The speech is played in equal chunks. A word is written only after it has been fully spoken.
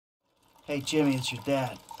Hey, Jimmy, it's your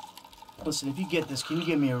dad. Listen, if you get this, can you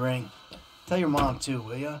give me a ring? Tell your mom, too,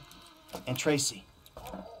 will ya? And Tracy.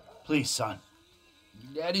 Please, son.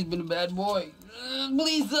 Daddy's been a bad boy.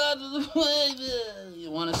 Please, son.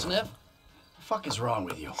 You want a sniff? What the fuck is wrong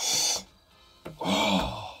with you?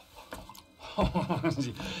 Oh.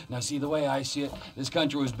 Now, see, the way I see it, this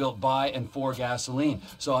country was built by and for gasoline.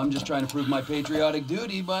 So I'm just trying to prove my patriotic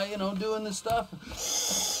duty by, you know, doing this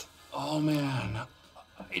stuff. Oh, man.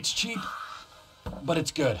 It's cheap, but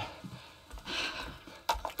it's good.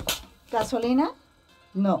 Gasolina?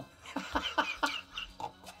 No.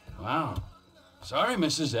 Wow. Sorry,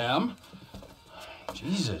 Mrs. M.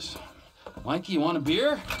 Jesus. Mikey, you want a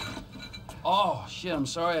beer? Oh, shit, I'm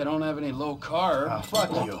sorry I don't have any low carb. Oh,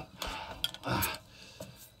 fuck you.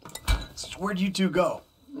 So where'd you two go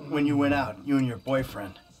when you went out, you and your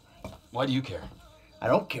boyfriend? Why do you care? I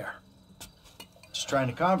don't care. Just trying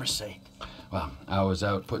to conversate. Well, I was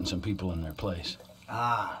out putting some people in their place.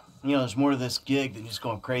 Ah, you know, there's more to this gig than just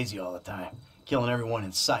going crazy all the time, killing everyone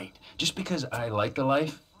in sight. Just because I like the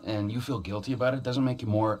life and you feel guilty about it doesn't make you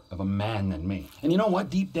more of a man than me. And you know what?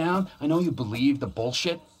 Deep down, I know you believe the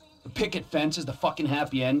bullshit. The picket fences, the fucking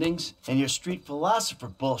happy endings. And your street philosopher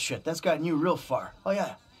bullshit, that's gotten you real far. Oh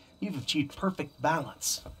yeah, you've achieved perfect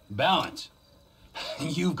balance. Balance?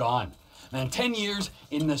 You've gone. Man, 10 years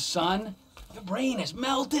in the sun, your brain is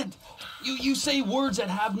melted. You say words that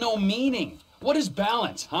have no meaning. What is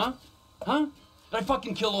balance, huh? Huh? That I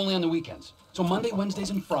fucking kill only on the weekends. So Monday,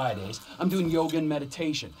 Wednesdays, and Fridays, I'm doing yoga and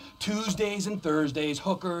meditation. Tuesdays and Thursdays,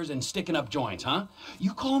 hookers and sticking up joints, huh?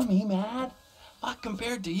 You call me mad? Fuck,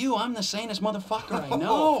 compared to you, I'm the sanest motherfucker I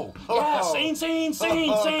know. Yeah, sane.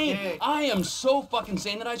 Okay. I am so fucking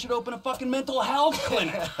sane that I should open a fucking mental health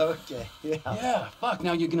clinic. Okay, yeah. Yeah, fuck,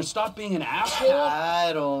 now you're gonna stop being an asshole?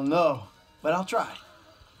 I don't know, but I'll try.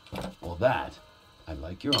 Well, that, I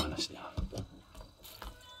like your honesty on.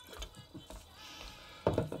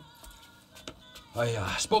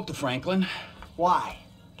 I spoke to Franklin. Why?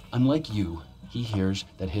 Unlike you, he hears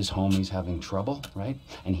that his homie's having trouble, right?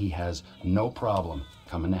 And he has no problem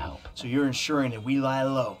coming to help. So you're ensuring that we lie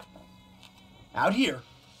low. Out here,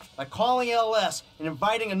 by calling LS and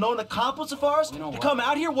inviting a known accomplice of ours to come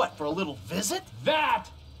out here, what, for a little visit? That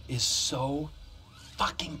is so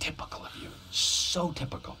fucking typical of you. So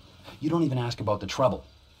typical. You don't even ask about the trouble.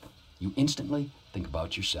 You instantly think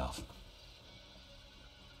about yourself.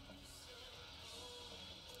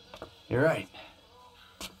 You're right.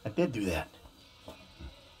 I did do that.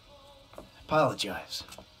 Apologize.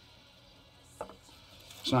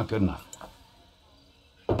 It's not good enough.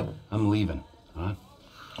 I'm leaving, huh?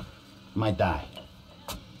 I might die.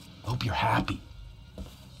 I hope you're happy.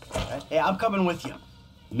 Hey, I'm coming with you.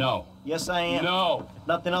 No. Yes, I am. No. If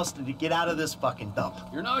nothing else to get out of this fucking dump.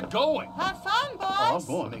 You're not going. Have fun, boys. Oh, I'm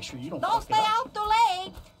going. Make sure you don't Don't fuck it stay up. out too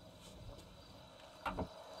late.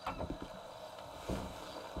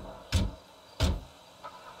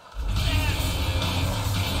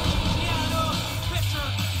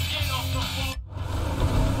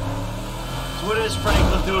 So what is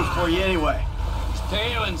Franklin doing for you anyway? He's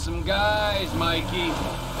tailing some guys, Mikey.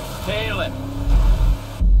 Tailing.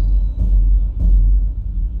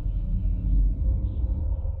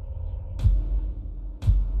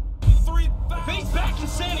 If he's back in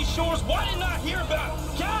Sandy Shores, why didn't I hear about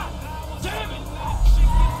it? God damn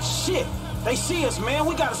it! Shit! They see us, man.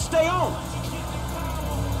 We gotta stay on.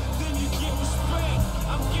 Then you get respect.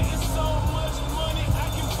 I'm getting so much money I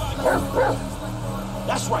can buy.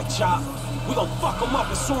 That's right, Chop. We gonna fuck them up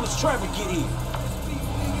as soon as Trevor get here.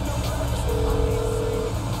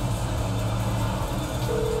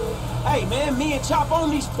 Hey, man, me and Chop on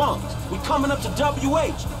these punks. We coming up to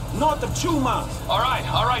WH, north of Chumas. All right.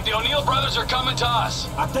 The O'Neill brothers are coming to us.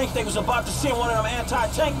 I think they was about to send one of them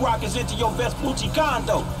anti-tank rockets into your Vespucci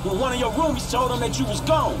condo when one of your roomies told them that you was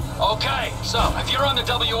gone. Okay, so if you're on the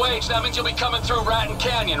WH, that means you'll be coming through Ratton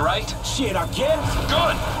Canyon, right? Shit, I guess.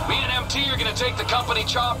 Good. Me and MT are gonna take the company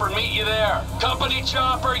chopper and meet you there. Company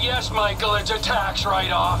chopper, yes, Michael, it's a tax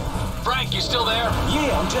write-off. Frank, you still there?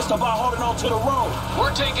 Yeah, I'm just about holding on to the road.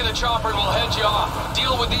 We're taking the chopper and we'll head you off.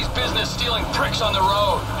 Deal with these business-stealing pricks on the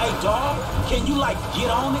road. Hey, dog, can you, like, get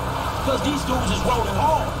on it? Because these dudes is rolling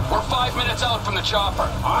hard. We're 5 minutes out from the chopper.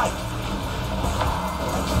 All right.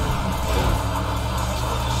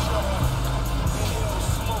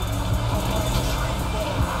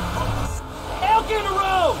 Elk in the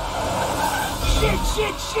road!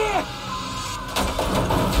 Shit!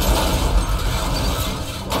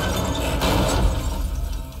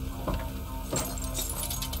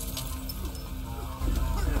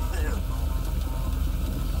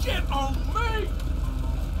 Get on me!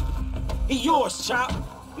 He yours, Chop.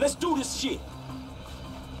 Let's do this shit.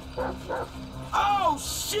 Oh,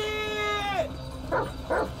 shit!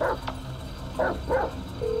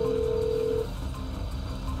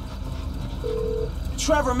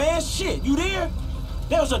 Trevor, man, shit, you there?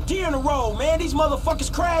 There was a deer in the road, man. These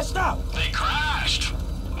motherfuckers crashed out. They crashed.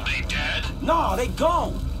 They dead? Nah, they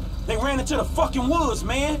gone. They ran into the fucking woods,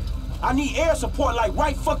 man. I need air support like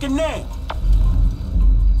right fucking now.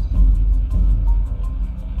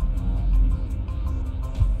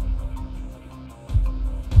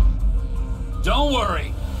 Don't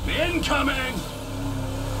worry. Incoming!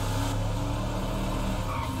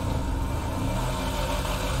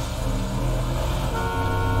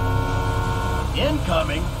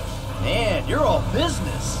 Incoming? Man, you're all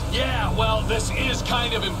business. Yeah, well, this is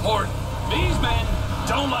kind of important. These men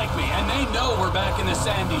don't like me, and they know we're back in the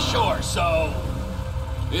sandy shore, so...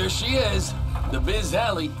 Here she is, the Biz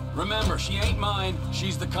Alley. Remember, she ain't mine,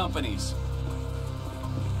 she's the company's.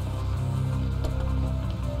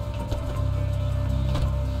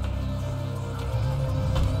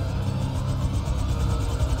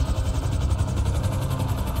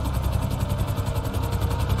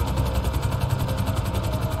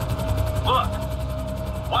 Look,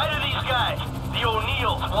 why do these guys, the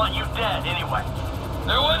O'Neills, want you dead anyway?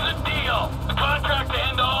 There was a deal. A contract to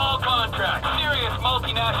end all contracts. Serious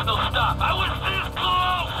multinational stuff. I was this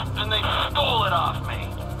close! And they stole it off me.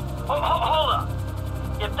 Hold up.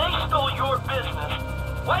 If they stole your business,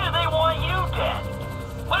 why do they want you dead?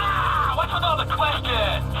 Wow! What's with all the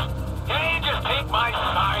questions? Can't you just take my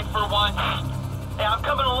side for once? Hey, I'm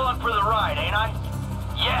coming along for the ride, ain't I?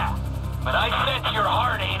 Yeah, but I sense your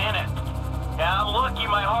heart ain't in it. Yeah, I'm lucky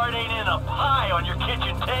my heart ain't in a pie on your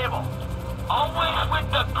kitchen table. Always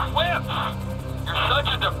with the quips. You're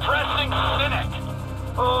such a depressing cynic.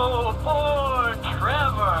 Oh, poor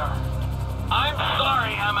Trevor. I'm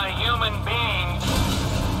sorry I'm a human being.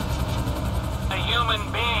 A human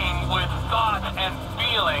being with thoughts and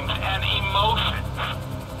feelings and emotions.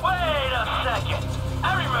 Wait a second.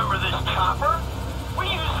 I remember this chopper.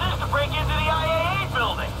 We used this to break into the IAA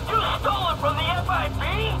building. You stole it from the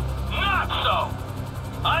FIB? Not so.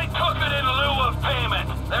 I took it in lieu of payment.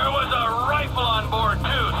 There was a rifle on board,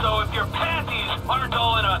 too, so if your panties aren't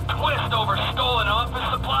all in a twist over stolen office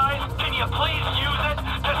supplies, can you please use it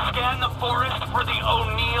to scan the forest for the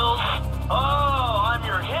O'Neills? Oh, I'm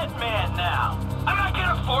your hitman now. I'm not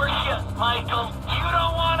gonna force you, Michael. You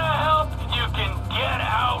don't want to help? You can get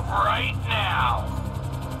out right now.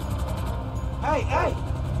 Hey,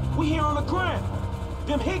 we here on the ground.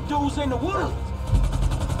 Them hick dudes in the woods.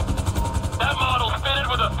 That model's fitted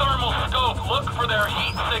with a thermal scope. Look for their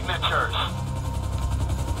heat signatures.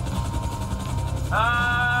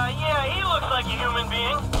 Yeah, he looks like a human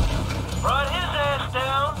being. Brought his ass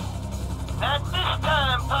down. Not this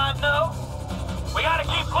time, Podno. We gotta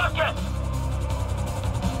keep looking.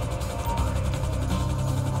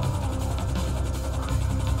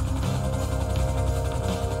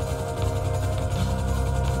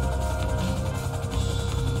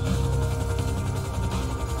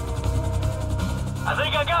 I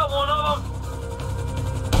think I got one of them.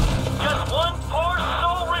 Just one poor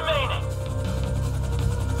soul remaining.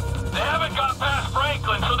 They haven't got past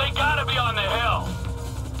Franklin, so they gotta be on the hill.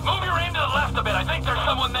 Move your aim to the left a bit. I think there's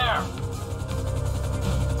someone there.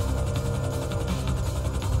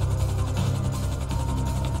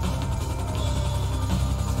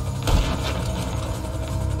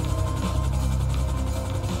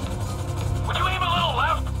 Would you aim a little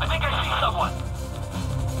left? I think I see someone.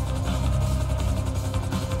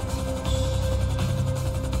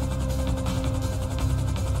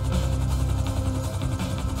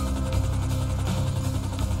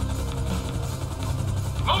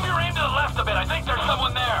 Move your aim to the left a bit. I think there's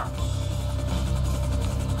someone there.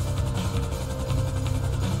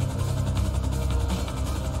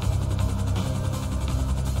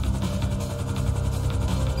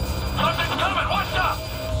 Something's coming. Watch out!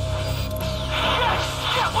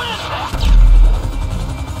 Shit! What is that?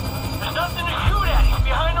 There's nothing to shoot at. He's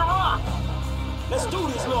behind a rock. Let's do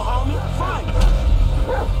this, little homie. Fight!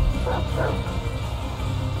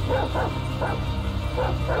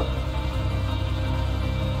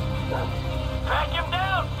 Track him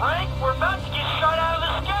down, Frank. We're about to get shot out of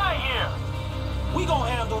the sky here. We gonna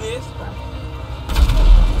handle this.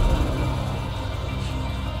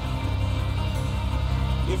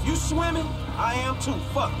 If you swimming, I am too.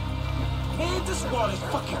 Fuck. Man, this water's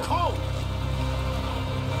fucking cold.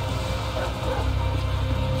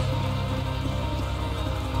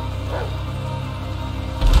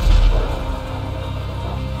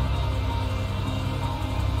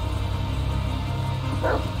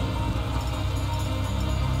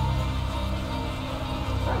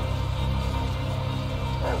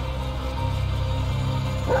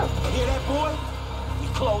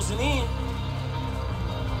 closing in.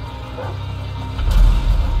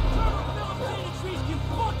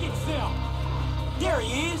 There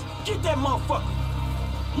he is. Get that motherfucker.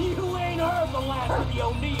 You ain't heard the last of the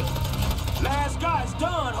O'Neills. Last guy's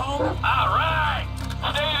done, homie. All right.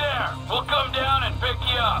 Stay there. We'll come down and pick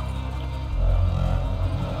you up.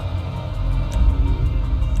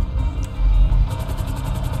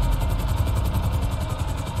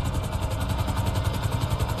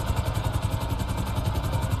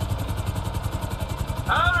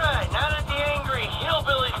 All right. Now that the angry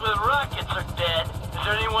hillbillies with rockets are dead, is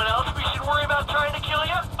there anyone else we should worry about trying to kill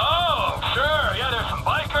you? Oh, sure. Yeah, there's some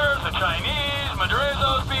bikers, the Chinese,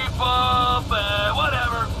 Madrizo's people, but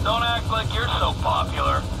whatever. Don't act like you're so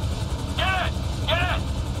popular. Get it! Get it!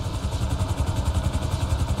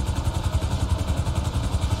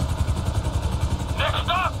 Next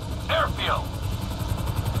stop, airfield.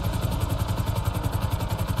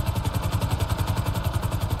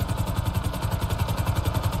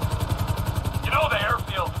 You know the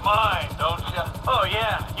airfield's mine, don't you? Oh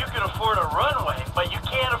yeah, you can afford a runway, but you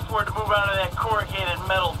can't afford to move out of that corrugated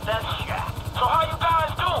metal death shack. So how you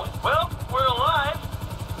guys doing? Well, we're alive.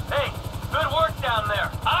 Hey, good work down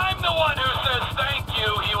there. I'm the one who says thank you.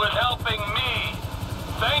 He was helping me.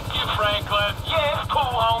 Thank you, Franklin. Yeah, it's cool,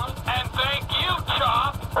 homie. And thank you,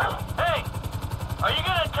 Chop. Hey, are you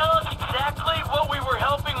gonna tell us exactly what we were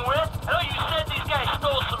helping with? I know you said these guys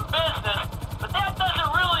stole some business, but that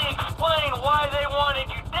doesn't really explain why they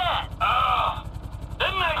wanted you dead. Oh,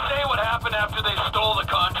 didn't I say what happened after they stole the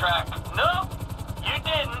contract? No, you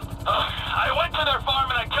didn't. I went to their farm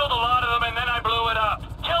and I killed a lot of them and then I blew it up.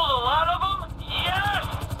 Killed a lot of them? Yes!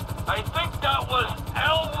 I think that was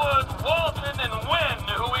Elwood, Walton, and Wynn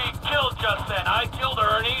who we killed just then. I killed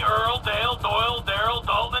Ernie, Earl, Dale, Doyle, Daryl,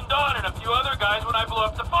 Dalton, and Don, and a few other guys when I blew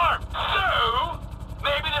up the farm. So,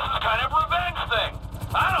 maybe this is kind of a revenge thing.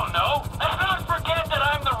 I don't know. Let's not forget that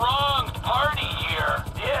I'm the wrong party here.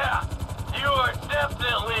 Yeah, you are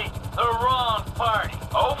definitely the wrong party.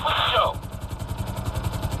 Oh, for sure.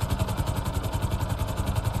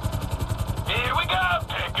 Here we go,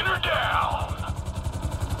 taking her down.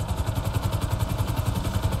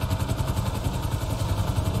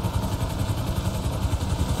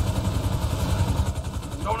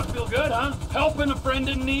 Don't it feel good, huh? Helping a friend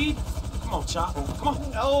in need? Come on, Chop. Come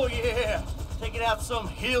on. Oh, yeah. Taking out some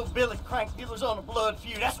hillbilly crank dealers on a blood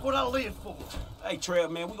feud. That's what I live for. Hey,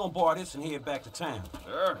 Trev, man, we gonna borrow this and head back to town.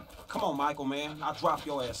 Sure. Come on, Michael, man. I'll drop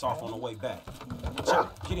your ass off on the way back.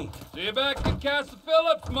 Chop, get in. See you back in Castle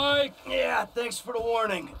Phillips, Mike. Yeah, thanks for the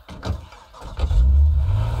warning.